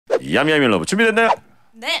야미야미 러브 준비됐나요?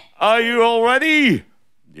 네. Are you all ready?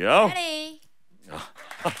 Yeah. Ready.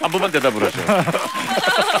 한 번만 대답을 하죠.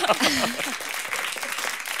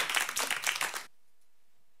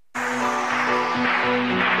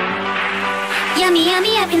 Yummy,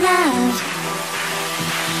 yummy, yummy love.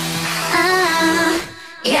 Ah,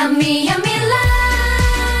 yummy, yummy love.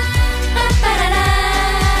 Ba-ba-da-da,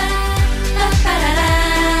 ba-ba-da-da,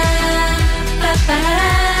 ba-ba-da-da.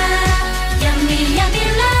 Yummy, yummy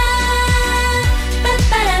love.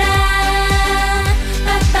 Ba-ba-da-da,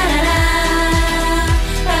 ba-ba-da-da,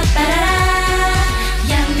 ba-ba-da-da.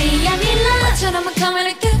 Yummy, yummy love. What's I'm coming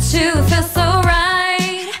to get you? Feels so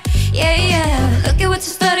right. Yeah, yeah. Look at what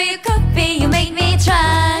you started. You copy. You make me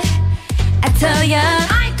try. I tell ya,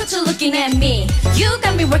 I got you looking at me. You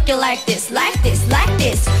got me working like this, like this, like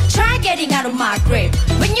this. Try getting out of my grip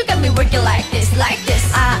when you got me working like this, like this.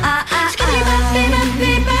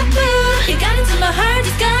 You got into my heart,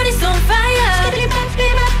 this got it on fire.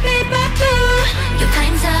 Your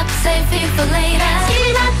time's up, save it for later.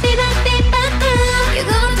 You're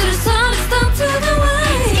going through the sun, it's down to the wire.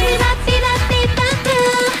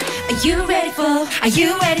 Are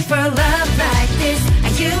you ready for love like this?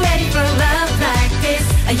 Are you ready for love like this?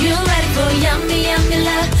 Are you ready for yummy, yummy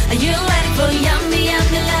love? Are you ready for yummy,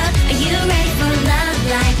 yummy love? Are you ready for love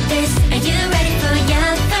like this? Are you ready for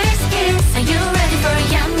your first kiss? Are you ready for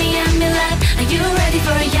yummy, yummy love? Are you ready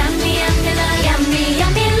for yummy, yummy love? Yummy,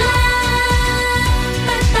 yummy love.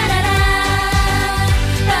 Ba-ba-da-da,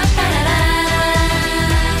 ba-ba-da-da,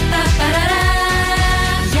 ba-ba-da-da.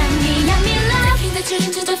 Yummy, yummy love. Taking the truth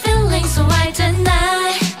into the feeling so right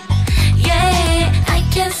tonight. Yeah, I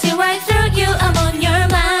can see right through you. I'm on your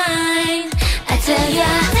mind. I tell ya,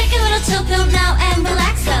 take a little chill pill now and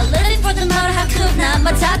relax a little for the motor. How cool now,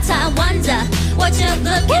 my tata wonder what you're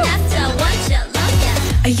looking after. What you love ya?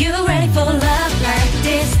 Are you ready for love like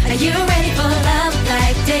this? Are you ready for love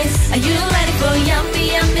like this? Are you ready for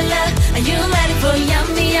yummy, yummy love? Are you ready for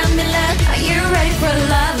yummy, yummy love? Are you ready for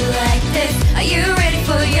love like this? Are you ready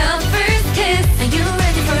for your first kiss? Are you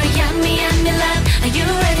ready for yummy, yummy love? Are you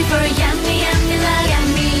ready for yummy, yummy love?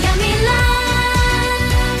 Yummy, yummy love.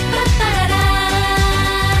 Ba-ba-da-da,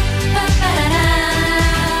 ba-ba-da-da,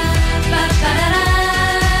 ba-ba-da-da.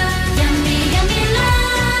 Yummy, yummy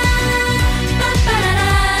love.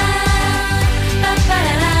 Ba-ba-da-da,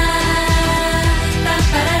 ba-ba-da-da,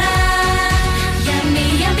 ba-ba-da-da. Yummy,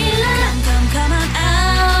 yummy love. Come on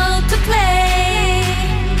out to play.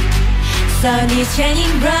 Sun is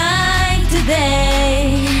shining bright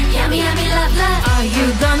today. Yummy, yummy love, love. Are you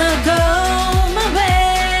gonna go my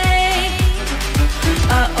way?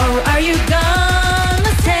 Or are you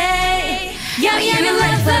gonna say yummy, yummy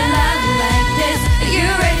love, love like this? Are you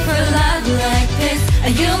ready for love like this?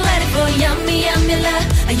 Are you ready for yummy, yummy love?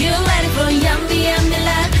 Are you ready for yummy, yummy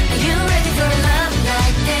love? Are you ready for love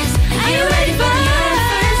like this? Are you ready for your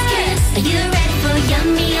first kiss? Are you ready for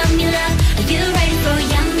yummy, yummy love? Are you ready for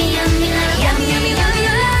yummy, yummy love? Yummy, yummy, yummy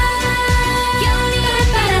love.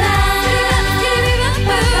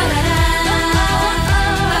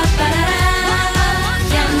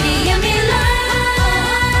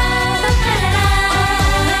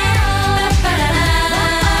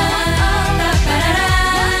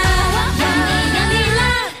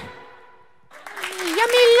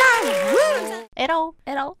 에라오,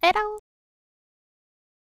 에라오, 에라오.